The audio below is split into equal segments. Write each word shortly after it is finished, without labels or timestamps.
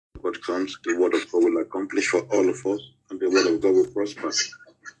comes, the word of God will accomplish for all of us, and the word of God will prosper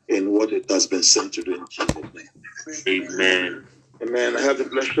in what it has been sent to do in Jesus' name. Amen. Amen. I have the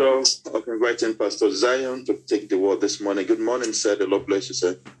pleasure of inviting Pastor Zion to take the word this morning. Good morning, sir. The Lord bless you,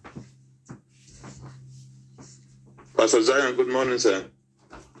 sir. Pastor Zion, good morning, sir.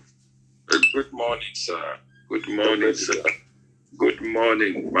 Good morning, sir. Good morning, sir. Good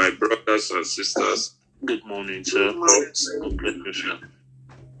morning, my brothers and sisters. Good morning, sir. God bless you, sir.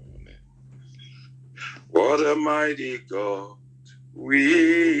 What a mighty God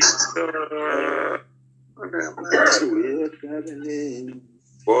we serve.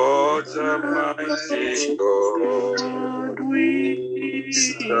 What a mighty God we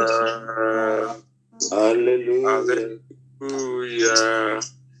serve. Hallelujah. Hallelujah.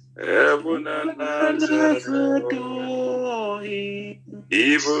 Heaven and earth adore him.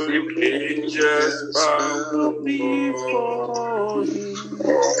 Even angels bow before him.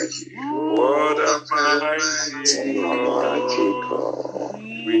 What a mighty God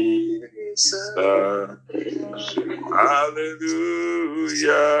we serve. Hallelujah.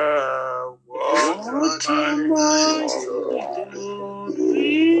 What a mighty God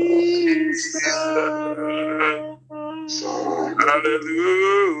we serve.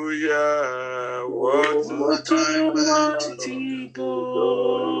 Hallelujah. What a mighty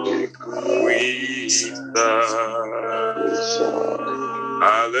God we serve.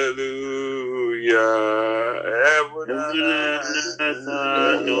 Hallelujah. Heaven and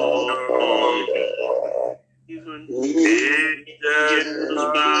earth adore him. Even angels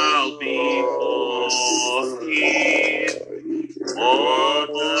bow before him. What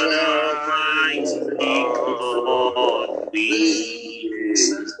a mighty God we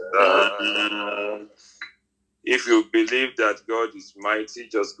serve. If you believe that God is mighty,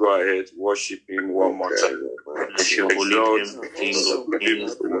 just go ahead, worship him one more time. Bless your holy name, King of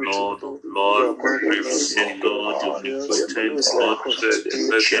Kings, Lord of Lords, and God, the omnipotent God,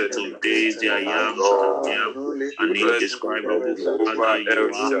 ancient of days, the I am, an indescribable Father,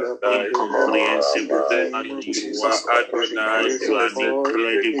 you are incomprehensible Father, you are Adonai, you are an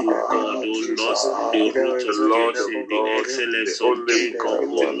incredible God, O Lord, the root of Jesse, the excellence of Jacob,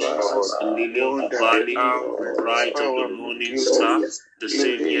 O Lord, the lily of the valley, the bright of the morning star, the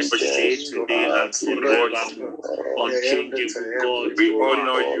same yesterday, today, and forever. Unchangeable God, We you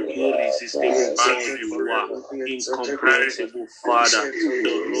honor are you. irresistible God, you are incomprehensible Father.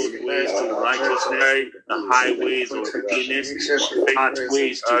 The roadways to righteousness, the highways of holiness, the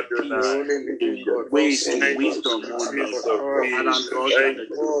pathways to peace, the ways to wisdom, O Lord. Father, Lord, you are the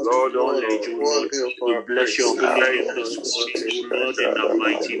Lord, knowledge, O Lord. We bless your holy name this morning, O Lord, in the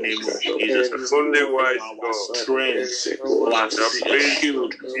mighty name of Jesus. Only wise Our God, strength, our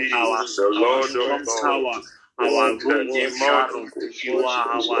shield, our strong tower, our rose of Sharon, you are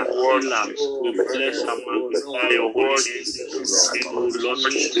our healer. We bless and magnify your holy name, O Lord.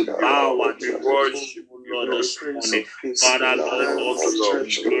 We bow at your worship, Lord, this morning. Father, Lord, all the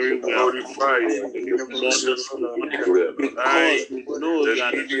glory we have Lord, this morning, because we know you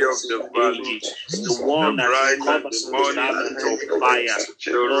are the ages, the one that is covered with the garment of fire,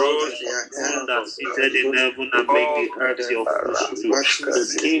 Lord, the one that seated in heaven and make the earth your footstool, the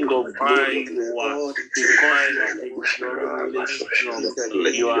King of glory you are, because you are entirely strong,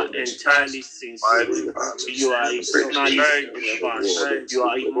 you are entirely sincere, you are eternally steadfast, you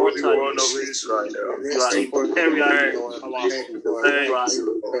are immortally gracious, you are imperially powerful, you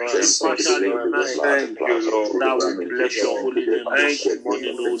are impartially merciful. That will bless your holy name this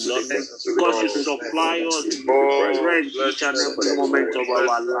morning, O Lord, because you supply us with strength each and every moment of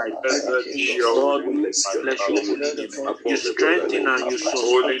our life. Lord, we bless your holy name. You strengthen and you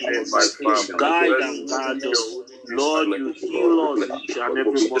sustain us. You guide and guard us. Lord, you heal us each and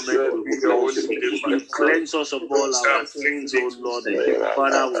every moment we fall sick. You cleanse us of all our sins, O Lord.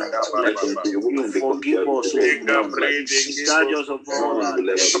 Father, we bless you. You forgive us, O Lord. You discharge us of all our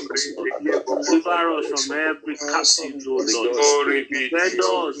sins. You deliver us from every captive, O Lord. Defend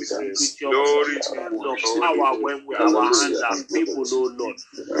us with your hand of power when our hands are feeble, O Lord.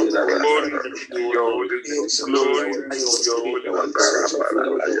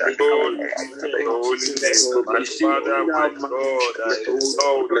 Father, my God,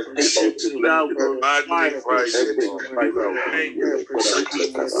 magnify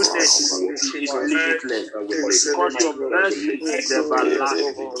because your mercy is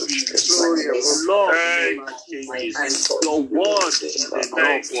everlasting. Lord never changes. Your word is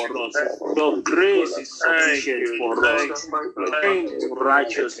enough for us. Your grace is sufficient for us.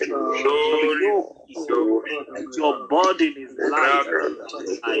 Righteous. Your burden is light.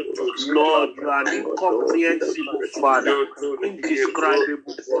 Lord, you are an incomprehensible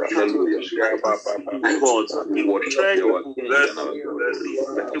indescribable Father, indescribable God, incredible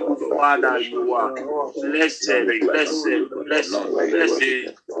Father you are. Blessed.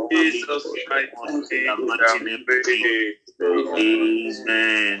 Jesus Christ,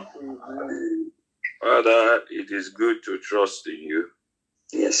 Amen. Father, it is good to trust in you.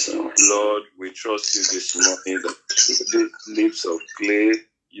 Yes, sir. Lord, we trust you this morning that through these lips of clay,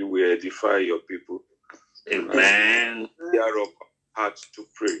 you will edify your people. Amen. Hear up heart to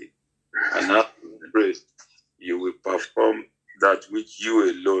pray. And as we pray, you will perform that which you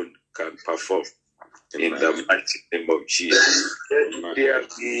alone can perform. In the mighty name of Jesus. Let there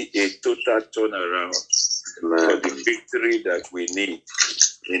be a total turnaround for the victory that we need.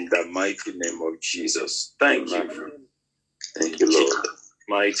 In the mighty name of Jesus. Thank you. Thank you, Lord.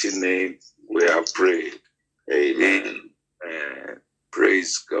 Mighty name we have prayed. Amen.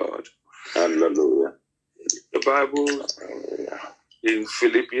 Praise God. Hallelujah. The Bible in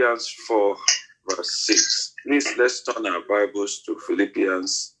Philippians 4 verse 6. Please let's turn our Bibles to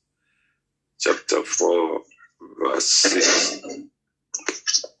Philippians chapter 4 verse 6.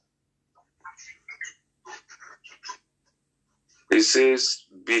 It says,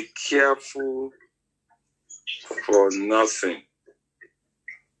 be careful for nothing,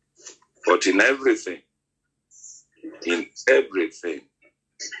 but in everything, in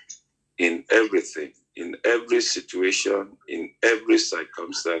every situation, in every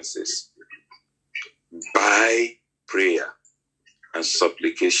circumstances, by prayer and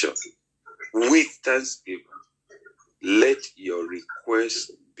supplication, with thanksgiving, let your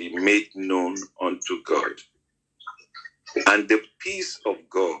requests be made known unto God. And the peace of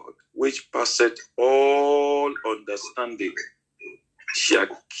God, which passeth all understanding, shall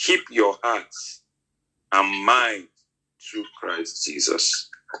keep your hearts and mind through Christ Jesus.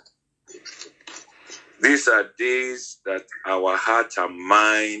 These are days that our heart and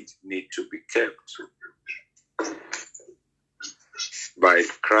mind need to be kept by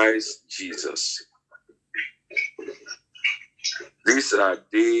Christ Jesus. These are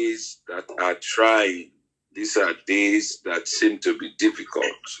days that are trying. These are days that seem to be difficult.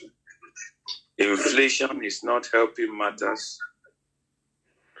 Inflation is not helping matters.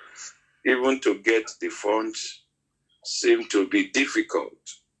 Even to get the funds seem to be difficult.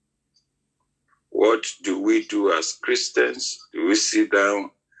 What do we do as Christians? Do we sit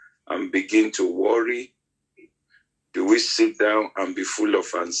down and begin to worry? Do we sit down and be full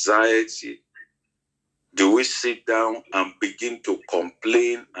of anxiety? Do we sit down and begin to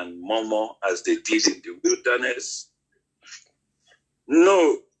complain and murmur as they did in the wilderness?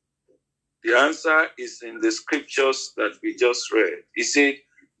 No. The answer is in the scriptures that we just read. He said,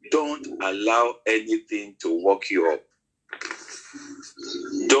 don't allow anything to work you up.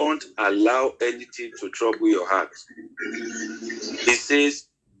 Don't allow anything to trouble your heart. He says,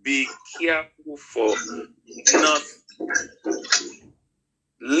 be careful for nothing.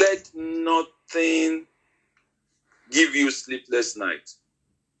 Let nothing give you sleepless night.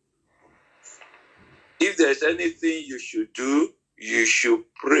 If there's anything you should do, you should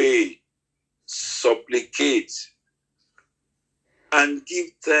pray, supplicate, and give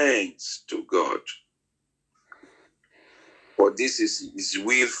thanks to God. For this is His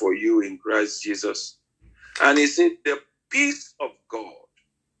will for you in Christ Jesus. And He said, the peace of God,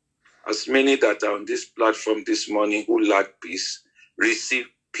 as many that are on this platform this morning who lack peace, receive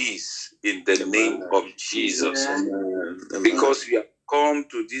peace in the name of Jesus. Amen. Because you have come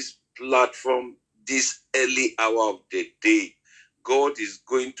to this platform this early hour of the day, God is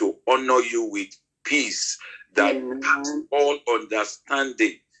going to honor you with peace that passes all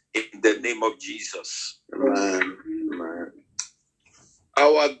understanding in the name of Jesus. Amen. Amen.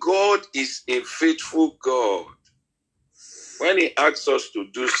 Our God is a faithful God. When He asks us to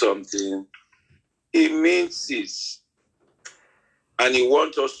do something, He means it. And He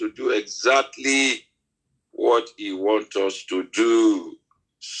wants us to do exactly what He wants us to do,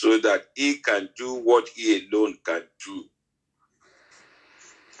 so that He can do what He alone can do.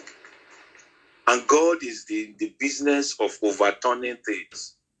 And God is in the business of overturning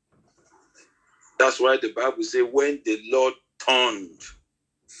things. That's why the Bible says, when the Lord turned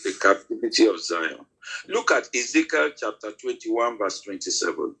the captivity of Zion. Look at Ezekiel chapter 21, verse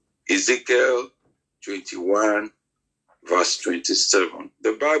 27. Ezekiel 21, verse 27.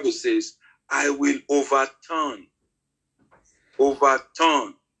 The Bible says, I will overturn.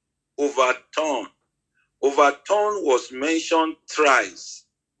 Overturn was mentioned thrice,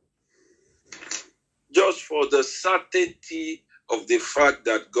 just for the certainty of the fact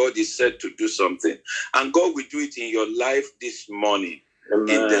that God is said to do something. And God will do it in your life this morning. in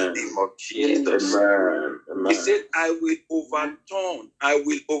the name of Jesus. Amen. He said, I will overturn, I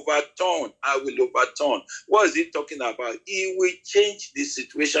will overturn, I will overturn. What is he talking about? He will change the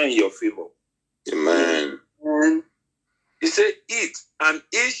situation in your favor. Amen. He said, eat, and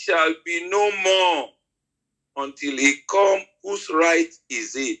it shall be no more until he come whose right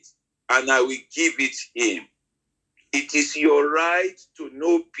is it, and I will give it him. It is your right to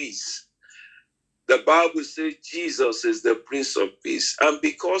know peace. The Bible says Jesus is the Prince of Peace. And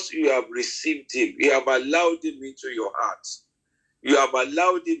because you have received him, you have allowed him into your heart. You have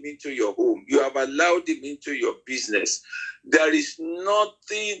allowed him into your home. You have allowed him into your business. There is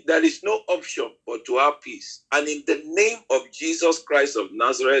nothing, there is no option but to have peace. And in the name of Jesus Christ of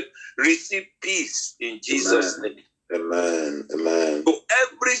Nazareth, receive peace in Jesus' name. Amen. Amen. So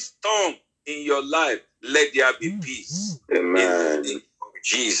every storm in your life, let there be peace. Amen. In the name of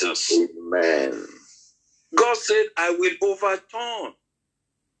Jesus. Amen. God said, I will overturn.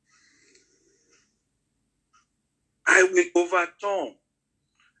 I will overturn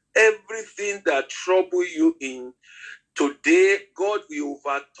everything that trouble you in today. God will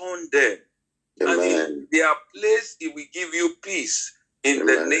overturn them. Amen. And in their place, he will give you peace in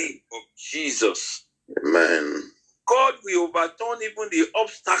the name of Jesus. Amen. God will overturn even the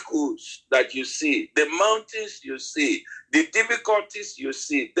obstacles that you see, the mountains you see, the difficulties you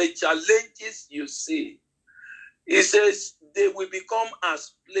see, the challenges you see. He says they will become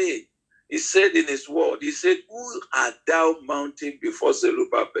as plain. He said in his word, he said, who art thou mountain before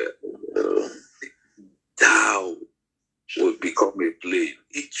Zerubbabel? Thou will become a plain.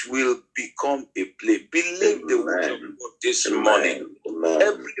 It will become a plain. Believe the word of God this morning.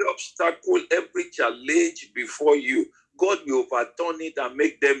 Every obstacle, every challenge before you, God will overturn it and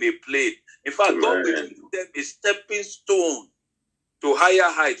make them a plain. In fact, God will give them a stepping stone to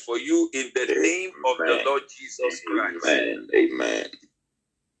higher height for you in the name of the Lord Jesus Christ. Amen. Amen.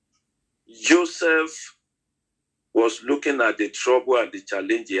 Joseph was looking at the trouble and the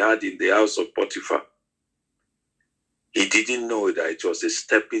challenge he had in the house of Potiphar. He didn't know that it was a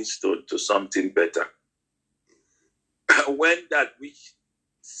stepping stone to something better. When that which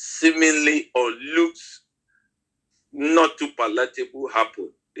seemingly or looks not too palatable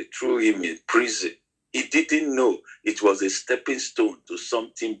happened, they threw him in prison. He didn't know it was a stepping stone to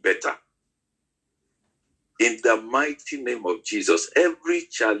something better. In the mighty name of Jesus, every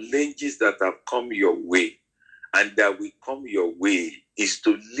challenges that have come your way and that will come your way is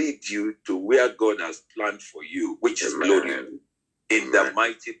to lead you to where God has planned for you, which is glory. In the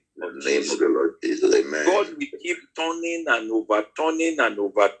mighty name of the Lord Jesus. Amen. God will keep turning and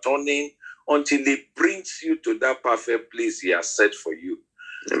overturning until he brings you to that perfect place he has set for you.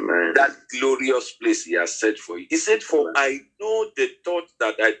 Amen. That glorious place he has set for you. He said, for I know the thought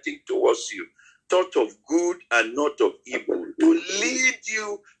that I think towards you, thought of good and not of evil, to lead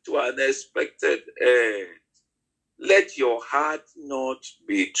you to an expected end. Let your heart not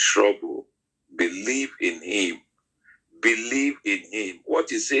be troubled. Believe in him. Believe in him. What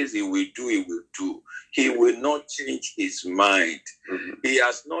he says he will do, he will do. He will not change his mind. Mm-hmm. He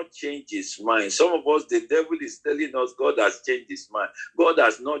has not changed his mind. Some of us, the devil is telling us God has changed his mind. God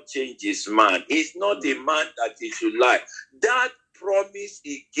has not changed his mind. He's not a man that he should lie. That promise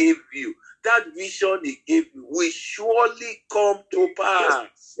he gave you, that vision he gave you, will surely come to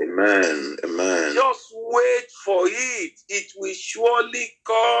pass. Amen. Amen. Just wait for it. It will surely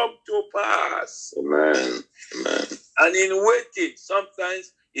come to pass. Amen. Amen. And in waiting,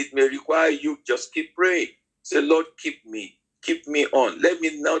 sometimes it may require you just keep praying. Say, Lord, keep me on. Let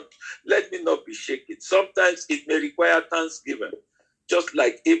me not be shaken. Sometimes it may require thanksgiving. Just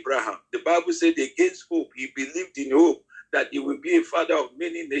like Abraham. The Bible said against hope, he believed in hope that he will be a father of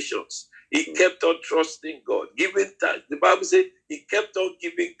many nations. He kept on trusting God, giving thanks. The Bible said he kept on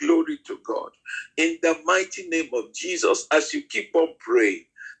giving glory to God. In the mighty name of Jesus, as you keep on praying,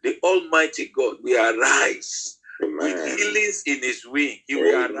 the Almighty God will arise. Amen. With healings in his wing. He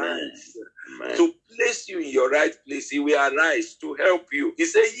will arise. Amen. To place you in your right place. He will arise to help you. He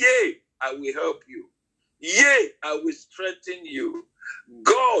said, yea, I will help you. Yea, I will strengthen you.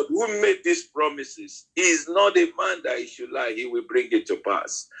 God who made these promises, he is not a man that he should lie. He will bring it to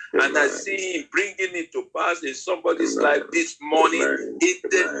pass. Amen. And I see him bringing it to pass in somebody's life this morning. Amen. In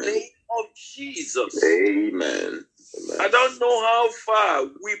the name of Jesus. Amen. I don't know how far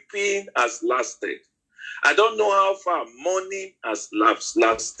weeping has lasted. I don't know how far mourning has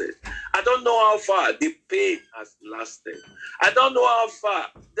lasted. I don't know how far the pain has lasted. I don't know how far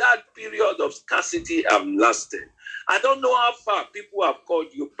that period of scarcity have lasted. I don't know how far people have called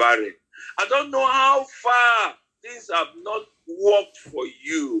you barren. I don't know how far things have not worked for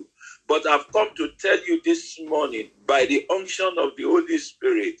you, but I've come to tell you this morning, by the unction of the Holy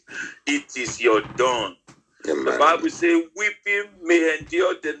Spirit, it is your dawn. Amen. The Bible says, weeping may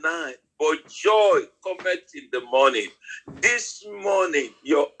endure the night, but joy cometh in the morning. This morning,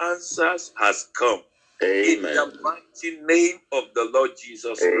 your answers has come. Amen. In the mighty name of the Lord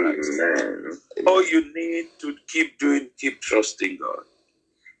Jesus Christ. Amen. All you need to keep doing, keep trusting God.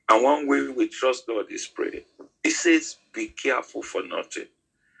 And one way we trust God is pray. He says, be careful for nothing.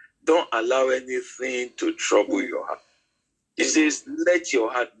 Don't allow anything to trouble your heart. He says, let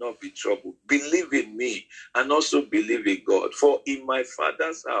your heart not be troubled. Believe in me and also believe in God. For in my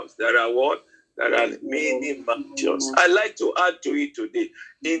Father's house, there are what? There are many mansions. I like to add to it today.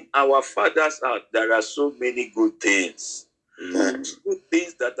 In our Father's house, there are so many good things. Good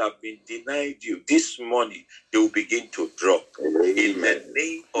things that have been denied you this morning, they will begin to drop. Amen. In the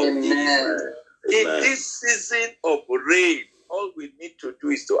name of Jesus. In this season of rain, all we need to do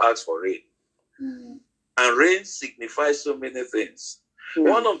is to ask for rain. And rain signifies so many things.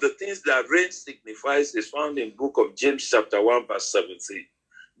 One of the things that rain signifies is found in the book of James chapter 1 verse 17.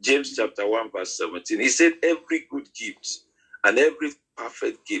 James chapter 1 verse 17. He said every good gift and every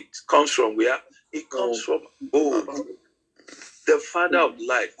perfect gift comes from where? It comes from God, the Father of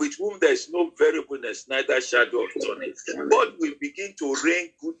life, with whom there is no variableness, neither shadow of turning. God will begin to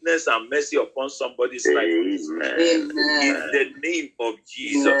rain goodness and mercy upon somebody's life. Amen. In the name of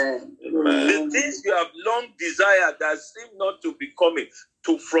Jesus. The things you have long desired that seem not to be coming,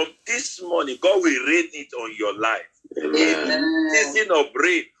 from this morning, God will rain it on your life. In this season of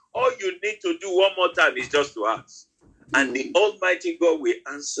rain, all you need to do one more time is just to ask. And the Almighty God will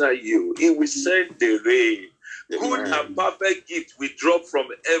answer you. He will send the rain. Good and perfect gift will drop from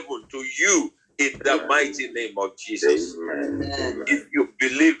heaven to you in the mighty name of Jesus. If you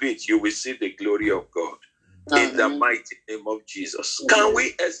believe it, you will see the glory of God in the mighty name of Jesus. Can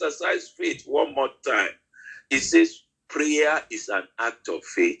we exercise faith one more time? It says prayer is an act of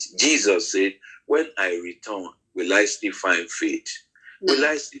faith. Jesus said, when I return, will I still find faith? Will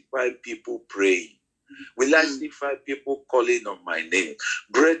I still find people praying? Will I still find people calling on my name?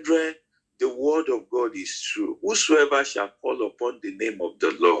 Brethren, the word of God is true. Whosoever shall call upon the name of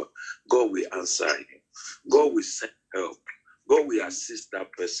the Lord, God will answer him. God will send help. God will assist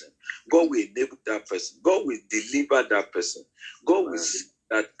that person. God will enable that person. God will deliver that person. God will save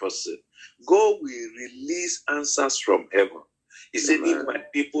that person. God will release answers from heaven. He said, if my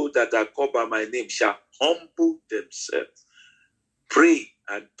people that are called by my name shall humble themselves, pray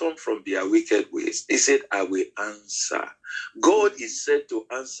and turn from their wicked ways, he said, I will answer. God is said to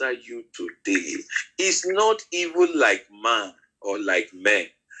answer you today. It's not even like man or like men.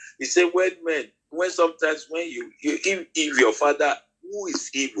 He said, when sometimes if your father who is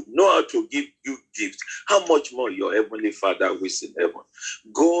evil know how to give you gifts, how much more your heavenly Father who is in heaven?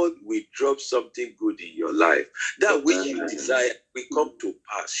 God will drop something good in your life. That which you desire will come to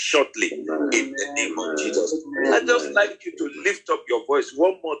pass shortly in the name of Jesus. I'd just like you to lift up your voice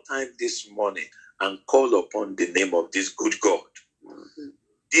one more time this morning and call upon the name of this good God,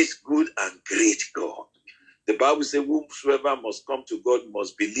 this good and great God. The Bible says, whosoever must come to God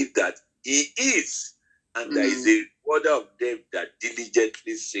must believe that he is, and there is a rewarder of them that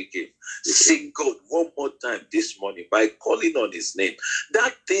diligently seek him. Seek God one more time this morning by calling on his name.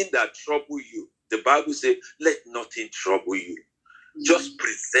 That thing that trouble you, the Bible says, let nothing trouble you. Just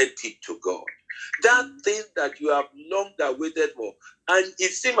present it to God. That thing that you have long awaited for, and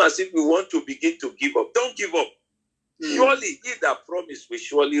it seems as if we want to begin to give up. Don't give up. Surely he that promised will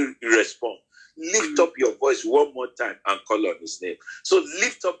surely respond. Lift up your voice one more time and call on his name. So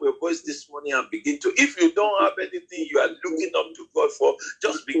lift up your voice this morning and begin to, if you don't have anything you are looking up to God for,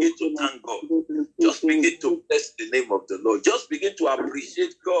 just begin to thank God. Just begin to bless the name of the Lord. Just begin to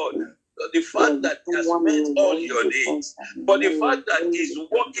appreciate God. The fact that he has met all your needs. For the fact that he's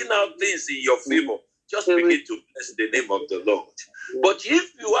working out things in your favor. Just begin to bless the name of the Lord. But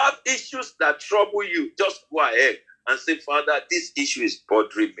if you have issues that trouble you, just go ahead and say, Father, this issue is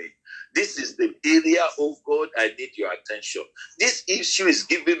bothering me. This is the area, oh God, I need your attention. This issue is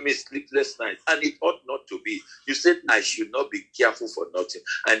giving me sleepless nights, and it ought not to be. You said I should not be careful for nothing,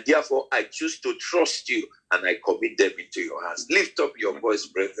 and therefore I choose to trust you, and I commit them into your hands. Lift up your voice,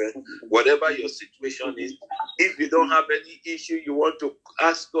 brethren, whatever your situation is. If you don't have any issue you want to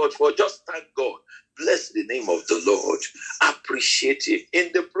ask God for, just thank God. bless the name of the Lord. Appreciate Him.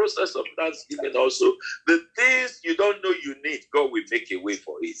 In the process of thanksgiving also, the things you don't know you need, God will make a way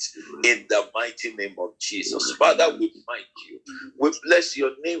for it. In the mighty name of Jesus. Father, we thank you. We bless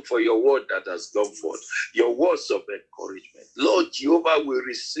your name for your word that has gone forth. Your words of encouragement. Lord Jehovah will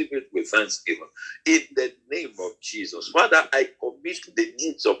receive it with thanksgiving. In the name of Jesus. Father, I commit the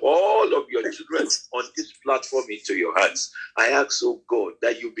needs of all of your children on this platform into your hands. I ask, oh God,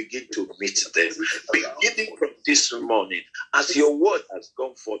 that you begin to meet them. Beginning from this morning, as your word has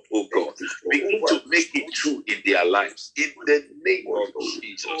gone forth, oh God, begin to make it true in their lives. In the name of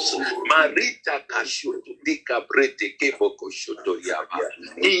Jesus. Marita kashoto dika brete keboko shoto yaba.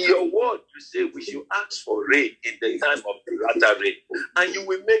 In your word, you say we should ask for rain in the time of the latter rain, and you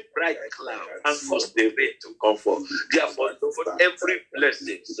will make bright cloud and cause the rain to come forth. Therefore, for every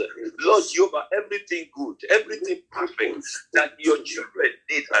blessing, Lord Jehovah, everything good, everything perfect that your children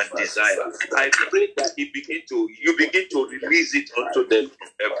need and desire, I pray that you begin to release it unto them from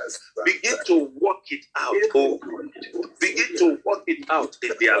heaven. Begin to work it out, oh God. Begin to work it out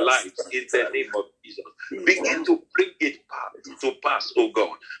in their lives in the name of Jesus. Begin to bring it to pass, oh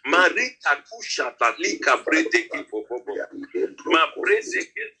God. Marita kusha talika brete kipopopo. Ma brete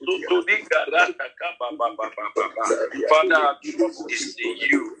kisotonika rata kaba ba ba ba ba ba. Father, our trust is in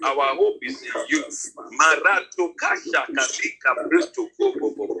you. Our hope is in you. Marato kasha kalika breto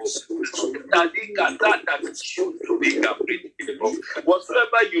kopopopo. Talika rata kishotonika brete kipopopo.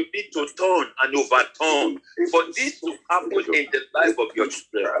 Whatsoever you need to turn and overturn for this to happen in the life of your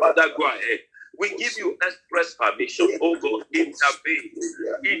children, Father, go ahead. We give you express permission, oh God, intervene,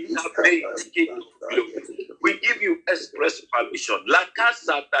 King of glory. We give you express permission. La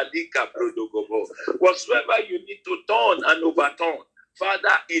casa talika prodogobo. Whatsoever you need to turn and overturn,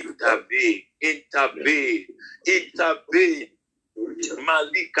 Father, intervene.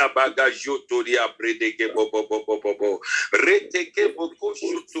 Malika bagajoto dia bredeke bobo reteke boko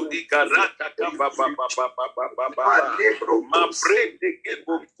shuto di garata kaba baba ma bredeke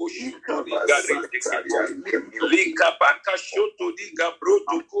boko shuto di garete lika baka shuto di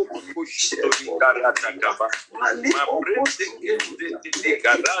gabroto boko shuto di garata kaba ma bredeke di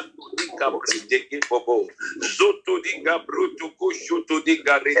garato di gabredeke bobo zoto di gabroto shuto di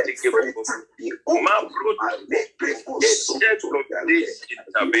garete bobo ma broto this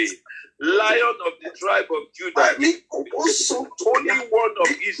intervene. Lion of the tribe of Judah, only one of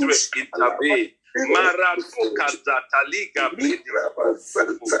Israel intervene. Marakoka zataliga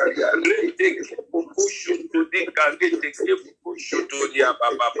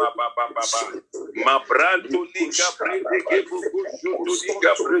Mabranto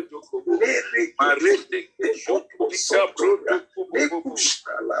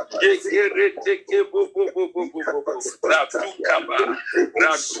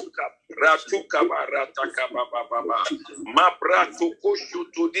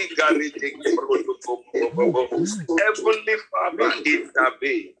liga brede liga Heavenly Father,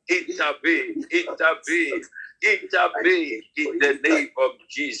 intervene in the name of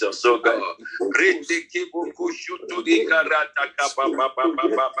Jesus, oh God.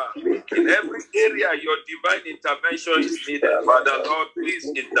 In every area, your divine intervention is needed. Father, Lord,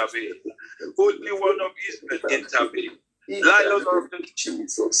 please intervene. Only one of Israel intervene. Lion of the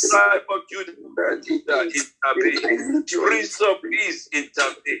tribe of Judah, intervene. Prince of Peace,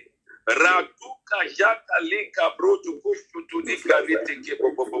 intervene. Raduka jaka lika broto kushu to diga reteke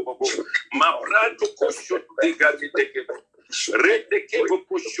bobo mabrato kushu to diga reteke reteke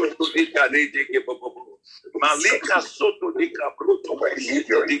kushu to diga reteke bobo malika soto diga broto kushu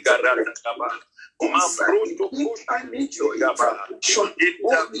to diga ratakaba mabroto kushu gaba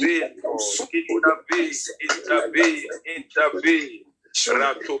intervene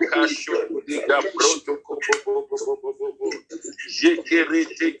Ratokasho diga broto bobo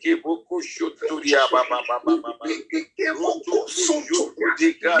jekerete ke boko shoturia baba roto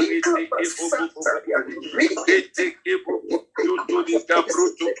diga rete ke bobo rete ke boko diga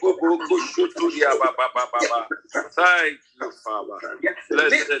broto boko shoturia baba. Thank you, Father.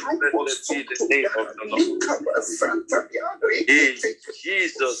 Blessed be the name of the Lord. In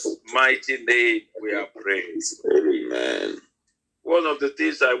Jesus' mighty name we are praying. Amen. One of the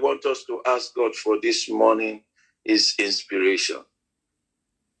things I want us to ask God for this morning is inspiration.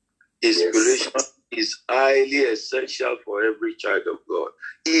 Inspiration is highly essential for every child of God.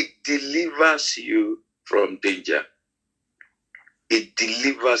 It delivers you from danger. It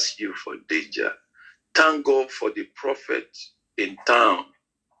delivers you from danger. Thank God for the prophet in town.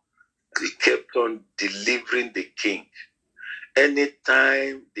 He kept on delivering the king.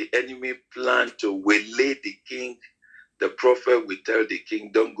 Anytime the enemy planned to waylay the king, the prophet will tell the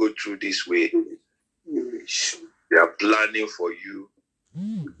king, don't go through this way. They are planning for you.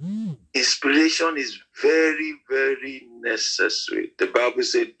 Inspiration is very, very necessary. The Bible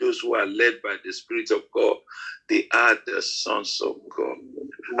said those who are led by the Spirit of God, they are the sons of God.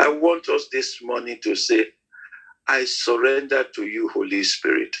 I want us this morning to say, I surrender to you, Holy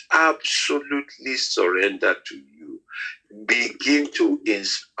Spirit. Absolutely surrender to you. Begin to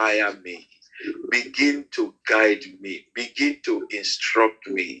inspire me. Begin to guide me. Begin to instruct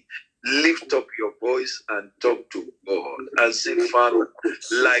me. Lift up your voice and talk to God and say, Father,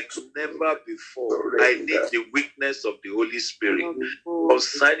 like never before, I need the witness of the Holy Spirit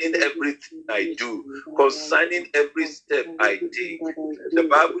concerning everything I do, concerning every step I take. The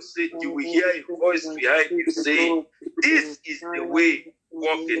Bible said you will hear a voice behind you saying, this is the way,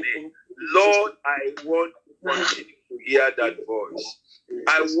 walk in it. Lord, I want to continue to hear that voice.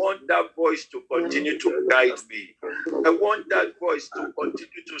 I want that voice to continue to guide me. I want that voice to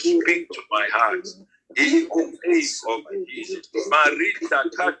continue to speak to my heart. In the name of Jesus. Marita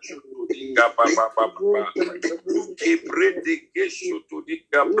Kachu to the Gababa. To the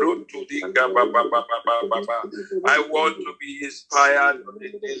Gabro to the Gababa. I want to be inspired on a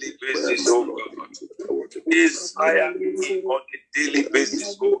daily basis, oh God. Inspire me on a daily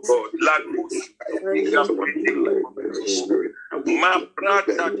basis, oh God. Ma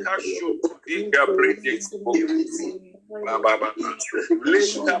brata Kashu to the Gabriel. Baba,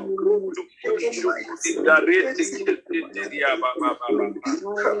 lift up to push you in the rating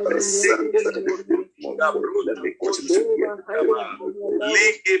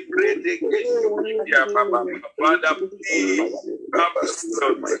Father, please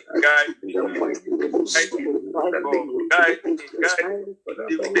guide me. Guide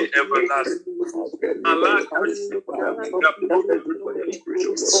me, everlasting.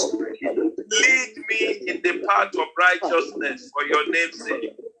 Lead me in the path of righteousness for your name's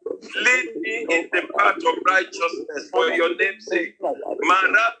sake. Lead me in the path of righteousness for your name's sake.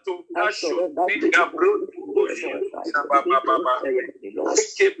 Marato Kasho Bika Bro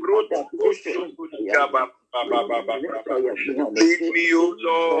lead me, O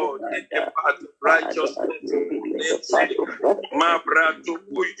Lord, in the path of righteousness. Ma brato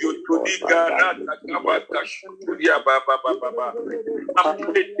kuyo tudika rata kabaka shuria baba baba.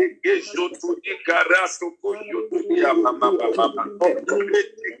 Apete kesho tudika rato kuyo tudia baba baba.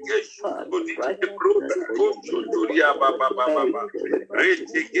 Apete kesho tudika broto kuyo tudia baba baba.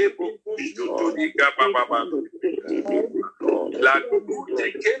 Rete kebo kuyo tudika baba baba. La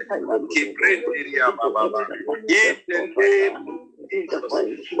kute ke prenderia baba. In the name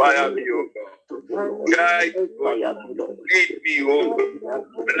by me, O God. Guide me, lead me, O God.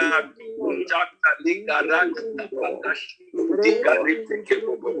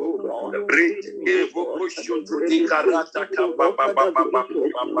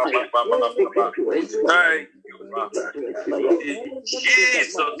 Thank you, Father. In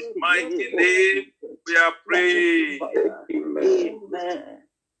Jesus' mighty name, we are praying. Amen.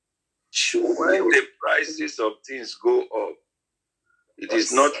 When the prices of things go up, it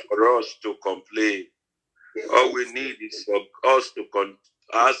is not for us to complain. All we need is for us to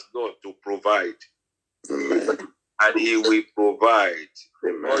ask God to provide. Amen. And He will provide.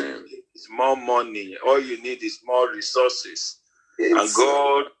 Amen. All you need is more money. All you need is more resources. Yes. And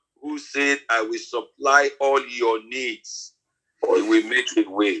God, who said, I will supply all your needs, He will make a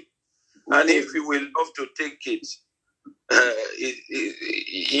way. And if you will love to take it,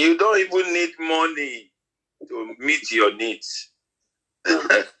 you don't even need money to meet your needs.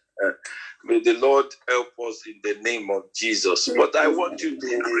 May the Lord help us in the name of Jesus. But I want you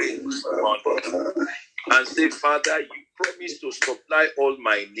to pray and say, Father, you promise to supply all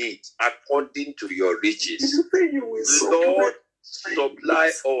my needs according to your riches. Lord,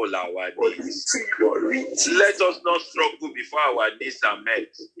 supply all our needs. Let us not struggle before our needs are met.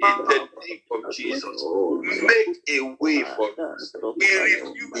 In the name of Jesus, make a way for us. We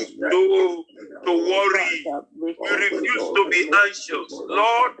refuse to worry. We refuse to be anxious.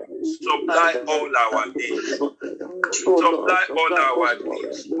 Lord, supply all our needs. Supply all our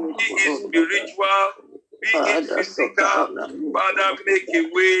needs. Be it spiritual, be it physical. Father, make a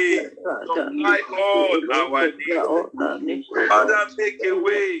way. Supply all our needs. Father, make a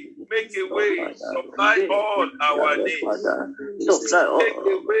way. Make a way. Supply all our needs. Make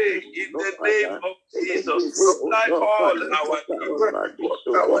a way in the name of Jesus. Supply all our needs.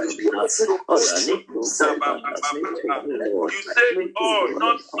 You said all,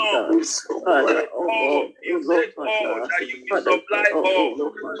 not some. You said all. You said all, that you will supply all.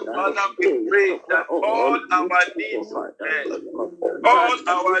 Father, we pray that all our needs met. All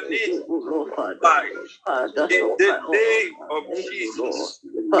our needs supplied. In the name of Jesus,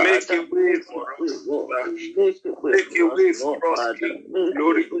 make Make a way for us. Make a way for us, King.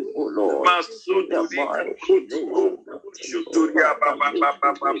 Glory.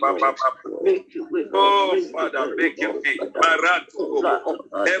 Oh, Father, make a way.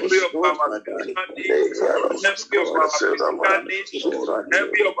 Every of our needs, every of our physical needs,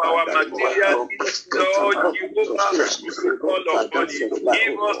 every of our material needs, Lord, Jehovah, all of money.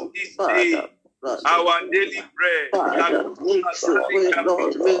 Give us this day our daily bread.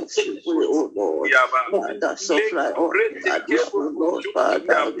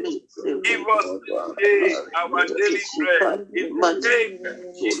 Give us today our daily bread. In the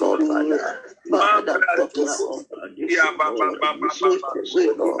name of Jesus.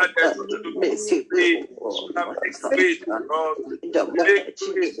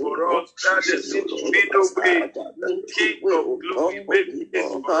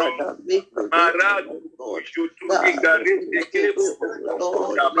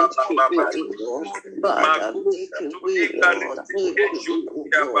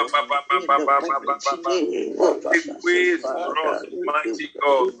 Make ways for us, mighty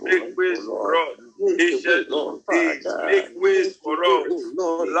God. Make ways for us. Make ways for us.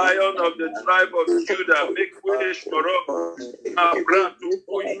 Lion of the tribe of Judah, make ways for us.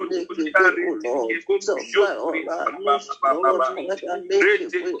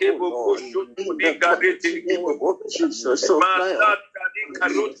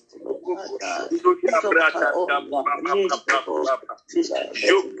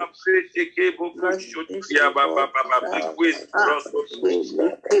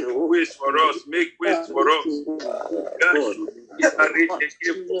 Ways for us, make ways for us. Make rooms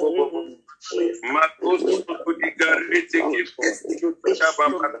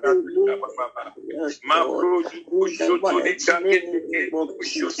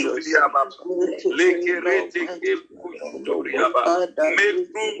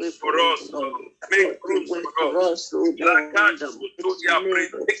for us. Make rooms for us.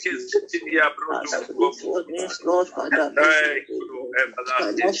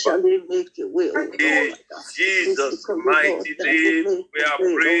 In Jesus' mighty name, we are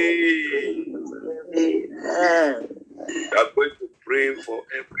praying. We are going to pray for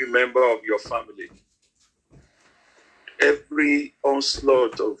every member of your family. Every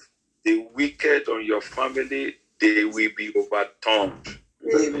onslaught of the wicked on your family, they will be overturned.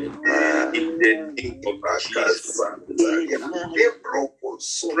 In the name of Jesus.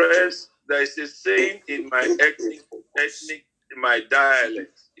 There is a saying in my ethnic my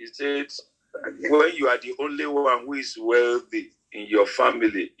dialect. It says, when you are the only one who is wealthy in your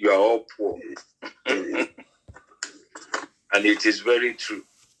family, you are all poor. And it is very true.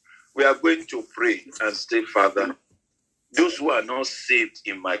 We are going to pray and say, Father, those who are not saved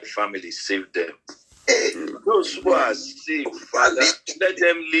in my family, save them. Those who are saved, Father, let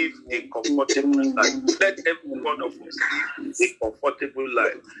them live a comfortable life. Let every one of us live a comfortable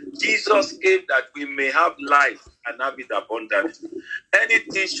life. Jesus came that we may have life and have it abundantly.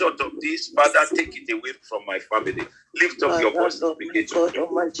 Anything short of this, Father, take it away from my family. Lift up your voice and begin to pray.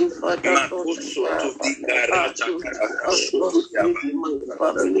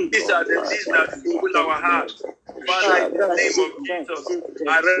 These are the things that fill our hearts. Father, in the name of Jesus,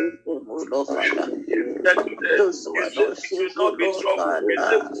 I should not be troubled.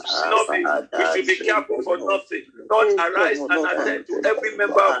 We should be careful for nothing. Lord, arise and attend to every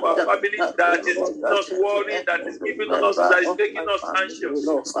member of our family that is not worried, that is giving us, that is making us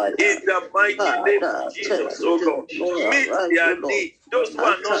anxious. In the mighty name of Jesus, oh God, meet their need. Those who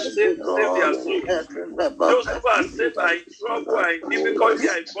are not saved, save their souls. Those who are saved are in trouble, are in difficulty,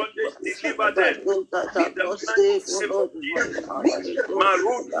 are in bondage, deliver them. In the mighty name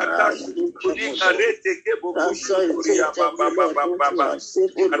of Jesus.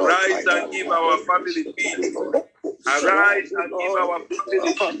 Arise and give our family peace. Arise and give our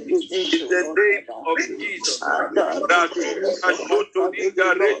family peace. In the name of Jesus.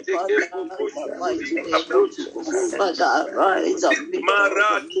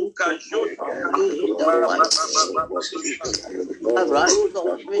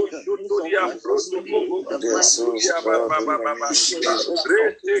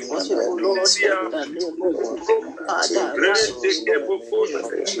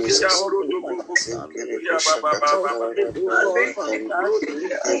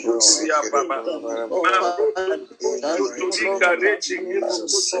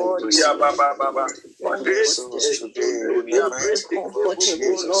 Let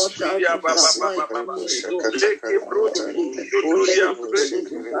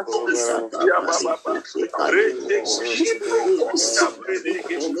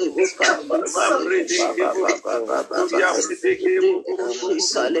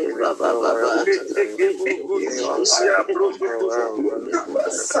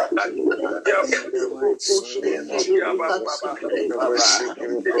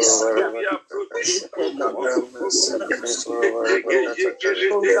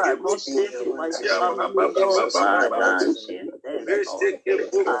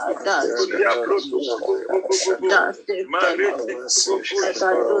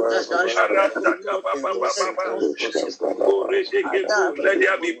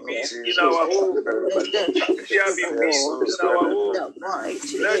there be peace in our home. Let there be peace in our home.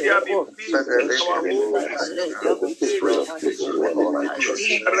 Let there be peace in our home.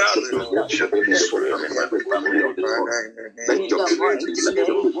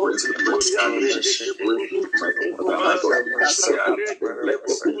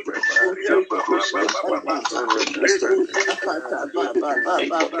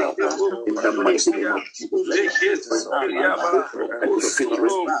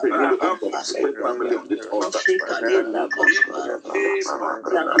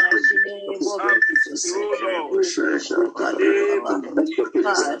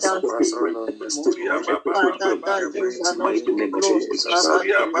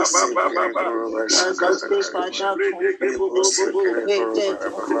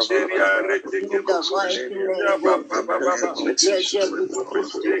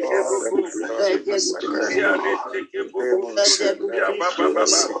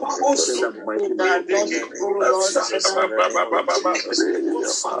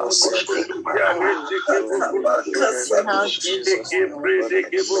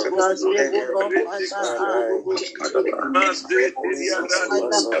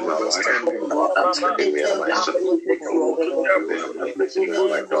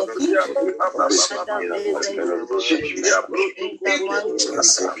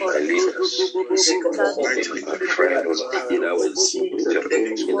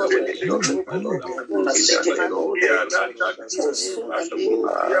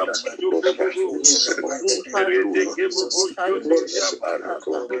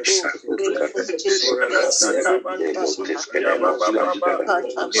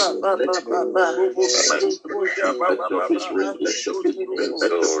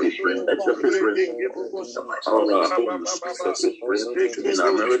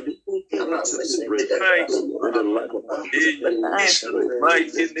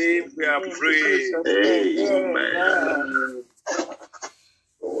 Mighty name we are praying. Amen.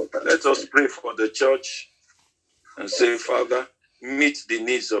 Let us pray for the church and say, Father, meet the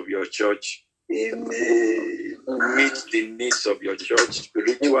needs of your church. Amen. Meet the needs of your church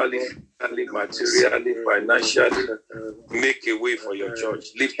spiritually, physically, materially, financially. Make a way for your church.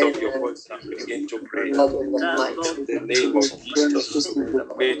 Lift up your voice and begin to pray. In the name of Jesus,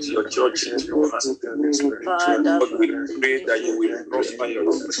 meet your church in your hands. Lord, we pray that you will prosper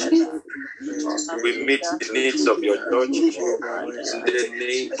your church. We meet the needs of your church in the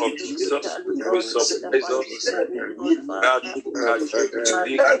name of Jesus. We surprise your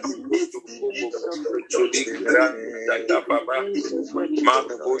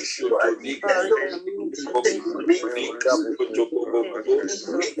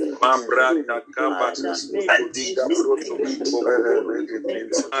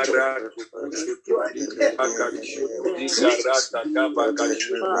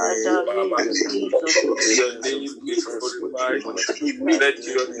name be glorified. Let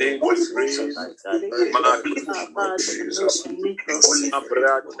your name be praised.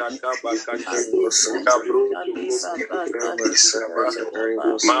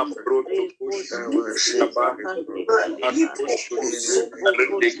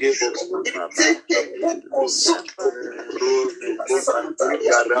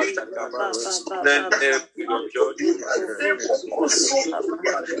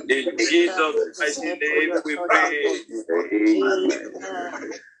 In Jesus' mighty name we pray.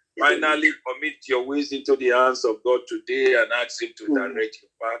 Finally, commit your ways into the hands of God today and ask Him to direct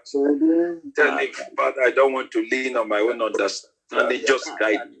your path. Tell Him, Father, I don't want to lean on my own understanding. and they just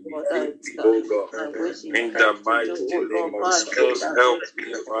guide me. Oh God, in the mighty name of Jesus, help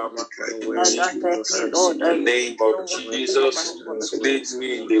me, Father. In the name of Jesus, lead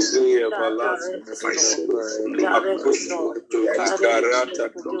me in the way everlasting.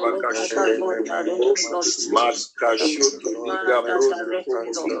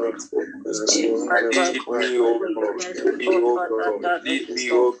 Lead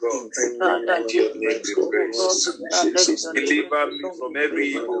me, O God. Let your name be praised. Deliver me from every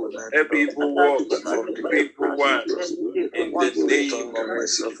evil work, from every evil one. In the name of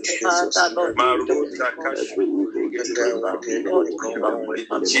Jesus.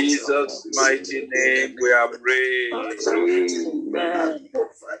 In Jesus' mighty name we are praying.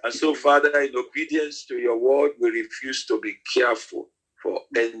 And so, Father, in obedience to your word, we refuse to be careful for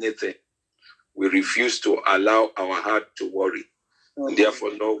anything. We refuse to allow our heart to worry. And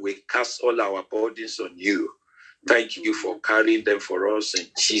therefore, Lord, we cast all our burdens on you. Thank you for carrying them for us in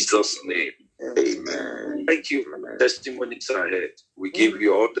Jesus' name. Amen. Thank you for the testimonies ahead. We give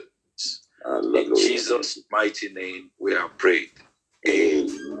you all the thanks. In Jesus' mighty name, we are prayed.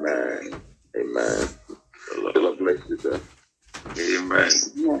 Amen. Amen. God bless you, sir. Amen.